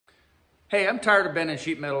Hey, I'm tired of bending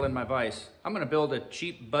sheet metal in my vise. I'm gonna build a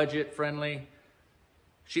cheap, budget-friendly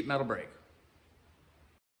sheet metal brake.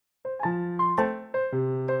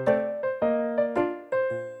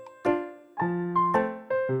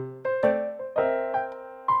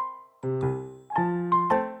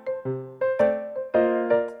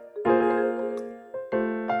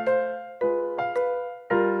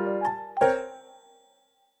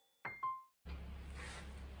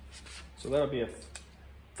 So that'll be a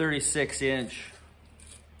 36-inch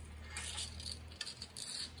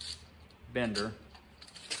bender.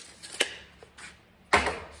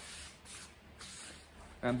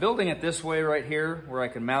 I'm building it this way right here where I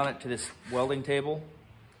can mount it to this welding table,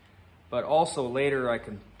 but also later I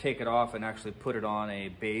can take it off and actually put it on a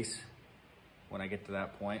base when I get to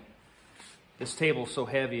that point. This table's so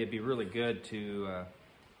heavy it'd be really good to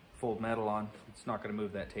fold metal on. It's not going to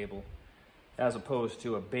move that table, as opposed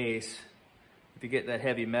to a base. If you get that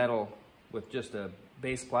heavy metal with just a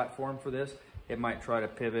base platform for this, it might try to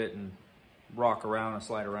pivot and rock around and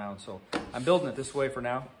slide around. So I'm building it this way for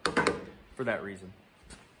now, for that reason.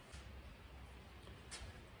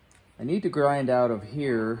 I need to grind out of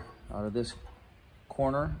here, out of this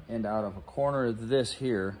corner, and out of a corner of this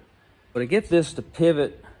here. But to get this to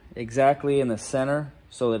pivot exactly in the center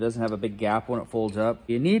so that it doesn't have a big gap when it folds up,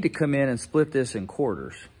 you need to come in and split this in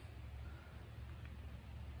quarters,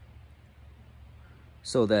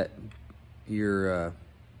 so that your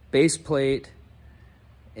base plate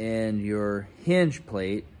and your hinge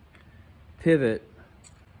plate pivot.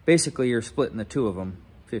 Basically, you're splitting the two of them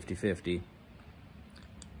 50-50.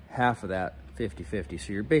 Half of that 50-50.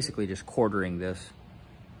 So you're basically just quartering this.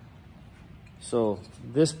 So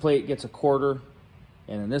this plate gets a quarter,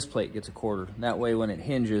 and then this plate gets a quarter. That way when it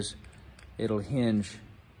hinges, it'll hinge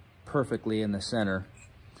perfectly in the center.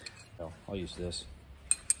 So I'll use this.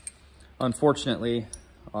 Unfortunately,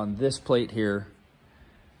 on this plate here,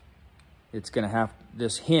 it's gonna have,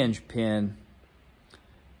 this hinge pin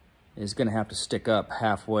is gonna have to stick up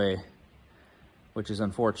halfway, which is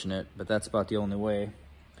unfortunate, but that's about the only way,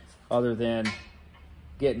 other than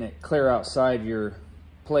getting it clear outside your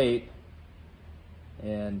plate.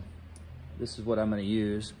 And this is what I'm gonna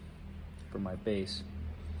use for my base.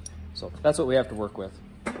 So that's what we have to work with.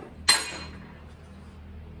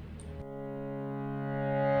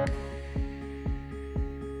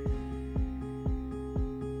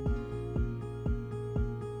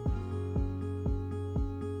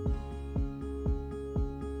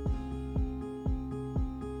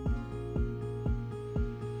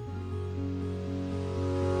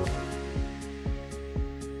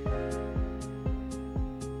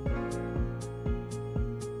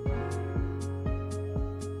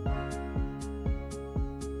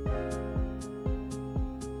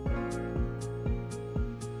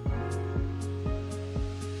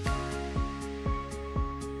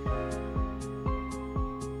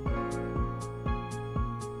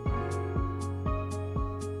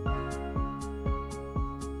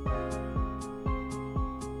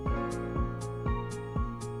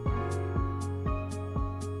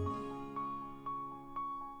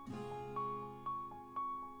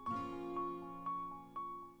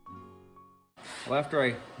 Well, after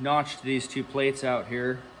I notched these two plates out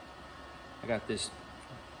here, I got this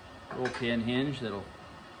roll pin hinge that'll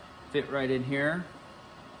fit right in here,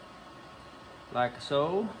 like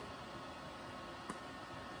so.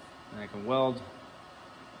 And I can weld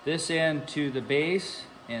this end to the base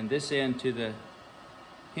and this end to the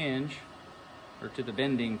hinge, or to the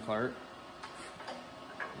bending part,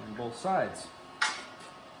 on both sides.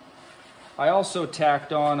 I also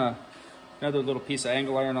tacked on another little piece of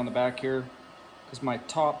angle iron on the back here, because my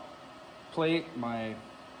top plate, my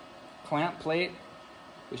clamp plate,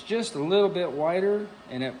 was just a little bit wider,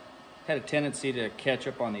 and it had a tendency to catch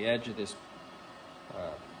up on the edge of this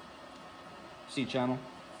C-channel.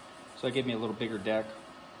 So it gave me a little bigger deck.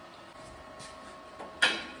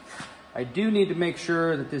 I do need to make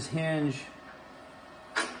sure that this hinge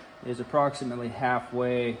is approximately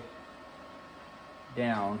halfway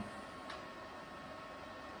down.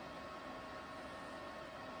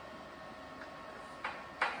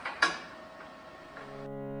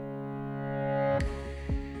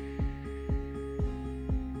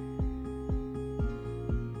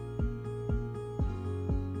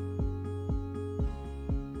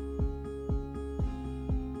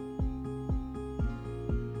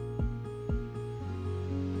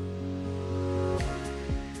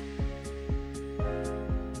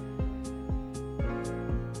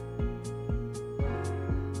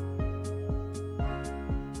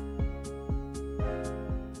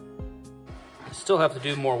 Still have to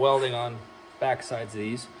do more welding on back sides of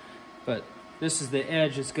these, but this is the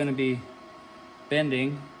edge that's going to be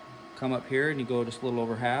bending, come up here and you go just a little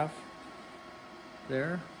over half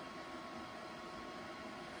there.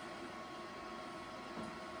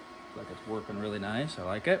 Looks like it's working really nice. I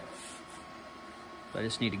like it. But I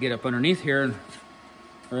just need to get up underneath here and,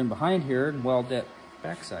 or in behind here and weld that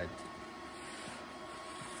backside.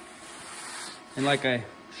 And like I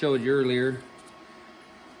showed you earlier,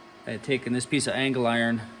 I had taken this piece of angle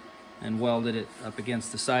iron and welded it up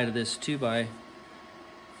against the side of this 2x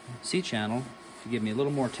C-channel to give me a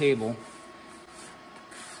little more table.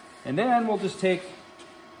 And then we'll just take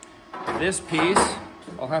this piece.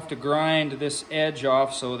 I'll have to grind this edge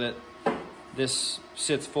off so that this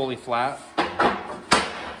sits fully flat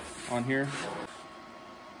on here.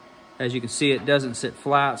 As you can see, it doesn't sit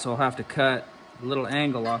flat, so I'll have to cut a little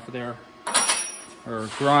angle off of there, or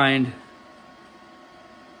grind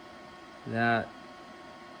that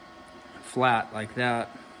flat like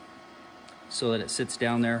that so that it sits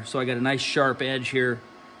down there. So I got a nice sharp edge here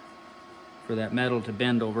for that metal to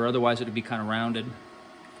bend over, otherwise it would be kind of rounded.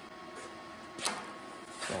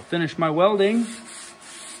 So I'll finish my welding.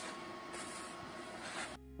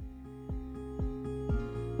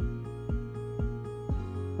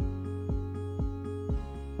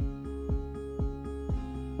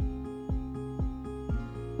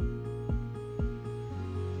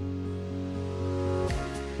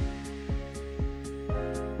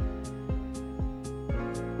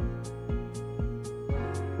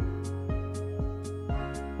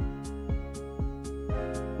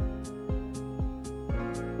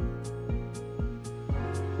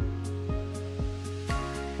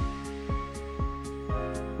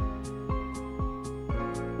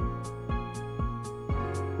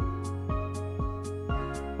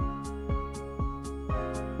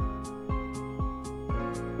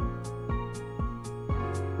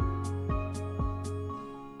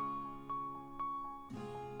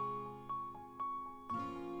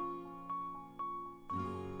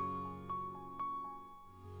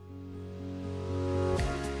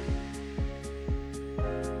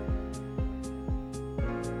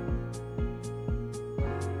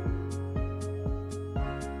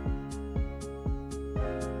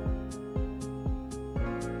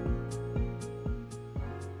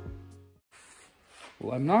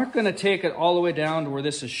 Well, I'm not going to take it all the way down to where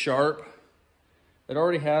this is sharp. It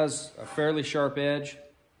already has a fairly sharp edge,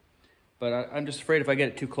 but I'm just afraid if I get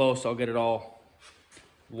it too close, I'll get it all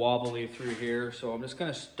wobbly through here. So I'm just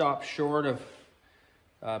going to stop short of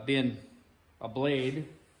being a blade,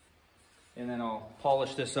 and then I'll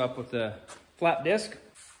polish this up with the flat disc,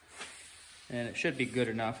 and it should be good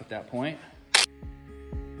enough at that point.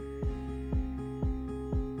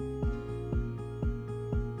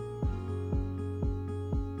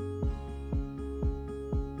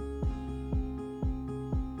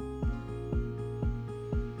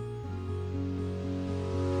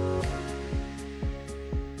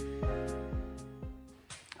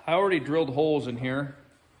 I already drilled holes in here.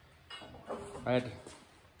 I had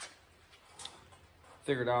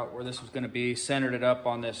figured out where this was going to be, centered it up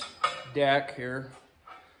on this deck here,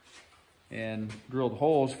 and drilled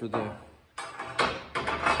holes for the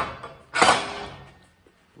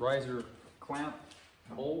riser clamp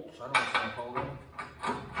bolts. I don't know what I'm call them.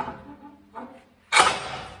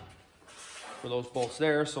 For those bolts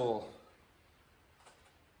there, so we'll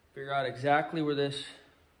figure out exactly where this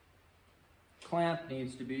clamp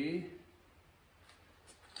needs to be.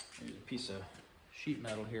 There's a piece of sheet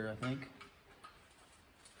metal here, I think.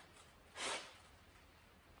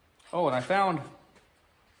 Oh, and I found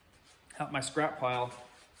out my scrap pile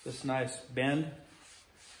this nice bent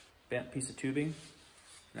piece of tubing,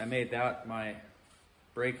 and I made that my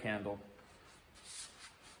brake handle. I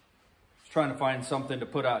was trying to find something to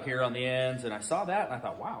put out here on the ends, and I saw that and I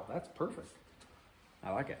thought, wow, that's perfect.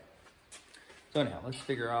 I like it. So anyhow, let's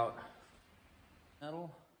figure out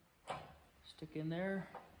metal, stick in there.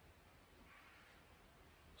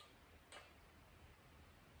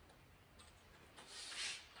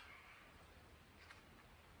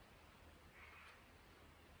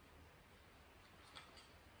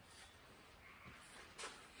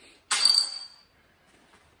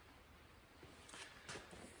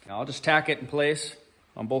 Now I'll just tack it in place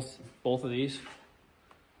on both of these,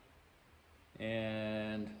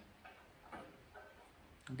 and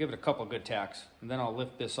I'll give it a couple good tacks, and then I'll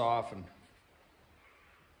lift this off and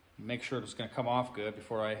make sure it's going to come off good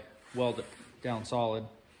before I weld it down solid.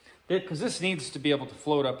 Because this needs to be able to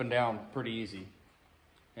float up and down pretty easy,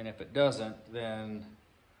 and if it doesn't, then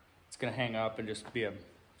it's going to hang up and just be a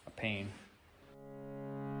pain.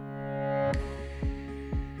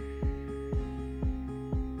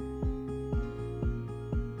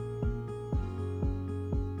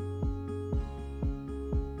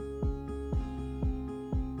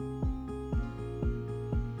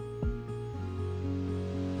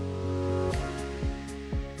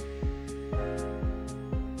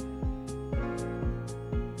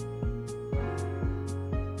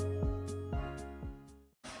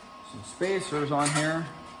 spacers on here,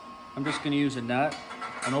 I'm just going to use a nut,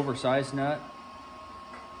 an oversized nut.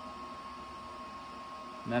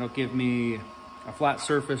 And that'll give me a flat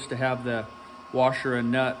surface to have the washer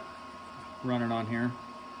and nut running on here.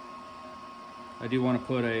 I do want to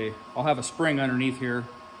put I'll have a spring underneath here,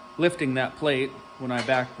 lifting that plate when I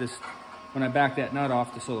back that nut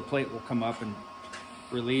off, so the plate will come up and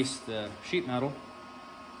release the sheet metal.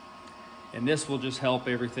 And this will just help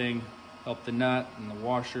everything, help the nut and the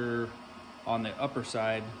washer on the upper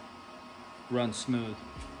side run smooth.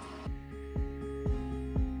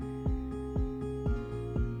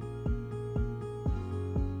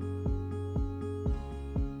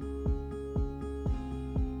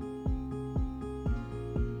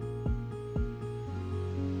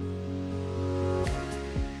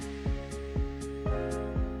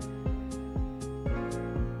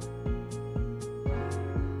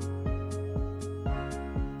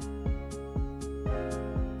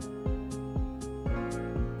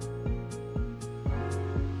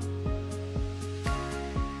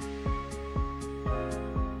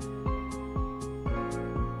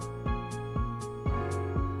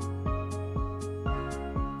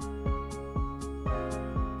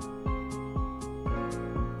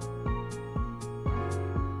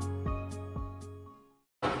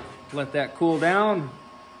 Let that cool down.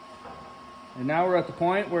 And now we're at the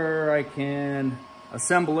point where I can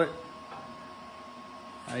assemble it.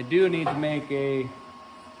 I do need to make a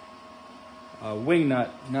wing nut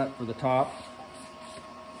for the top,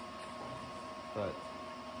 but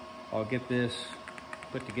I'll get this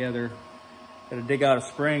put together. Gotta dig out a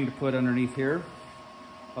spring to put underneath here.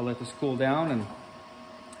 I'll let this cool down and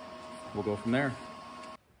we'll go from there.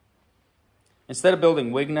 Instead of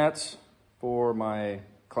building wing nuts for my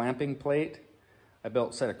clamping plate, I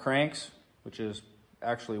built a set of cranks, which is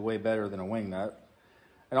actually way better than a wing nut.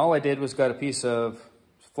 And all I did was got a piece of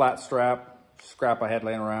flat scrap I had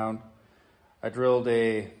laying around. I drilled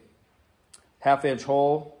a 1/2-inch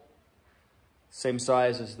hole, same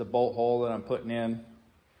size as the bolt hole that I'm putting in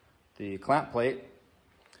the clamp plate,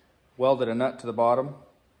 welded a nut to the bottom.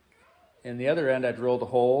 In the other end, I drilled a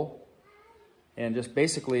hole and just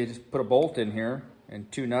basically put a bolt in here and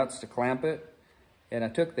 2 nuts to clamp it. And I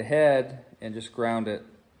took the head and just ground it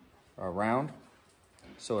around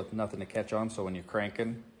so it's nothing to catch on, so when you're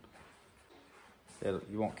cranking,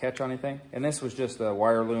 you won't catch on anything. And this was just a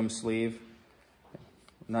wire loom sleeve,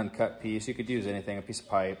 an uncut piece. You could use anything, a piece of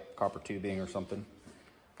pipe, copper tubing or something.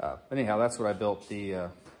 Anyhow, that's what I built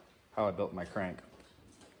how I built my crank.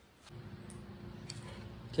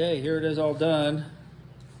 Okay, here it is all done.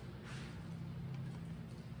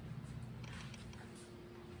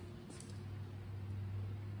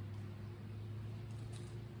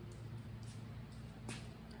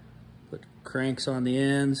 Put cranks on the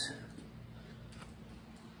ends.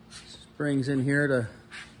 Springs in here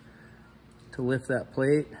to lift that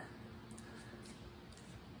plate.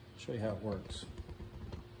 Show you how it works.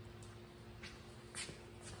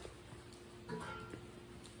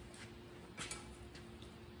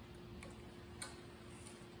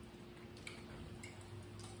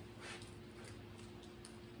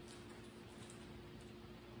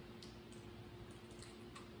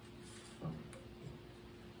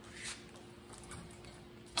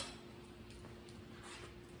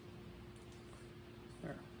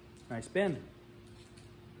 Nice bend.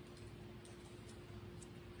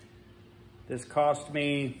 This cost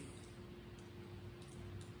me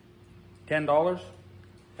 $10.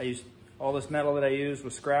 I used all this metal that I used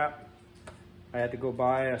was scrap. I had to go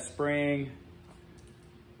buy a spring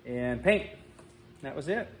and paint. That was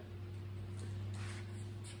it.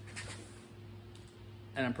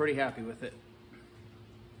 And I'm pretty happy with it.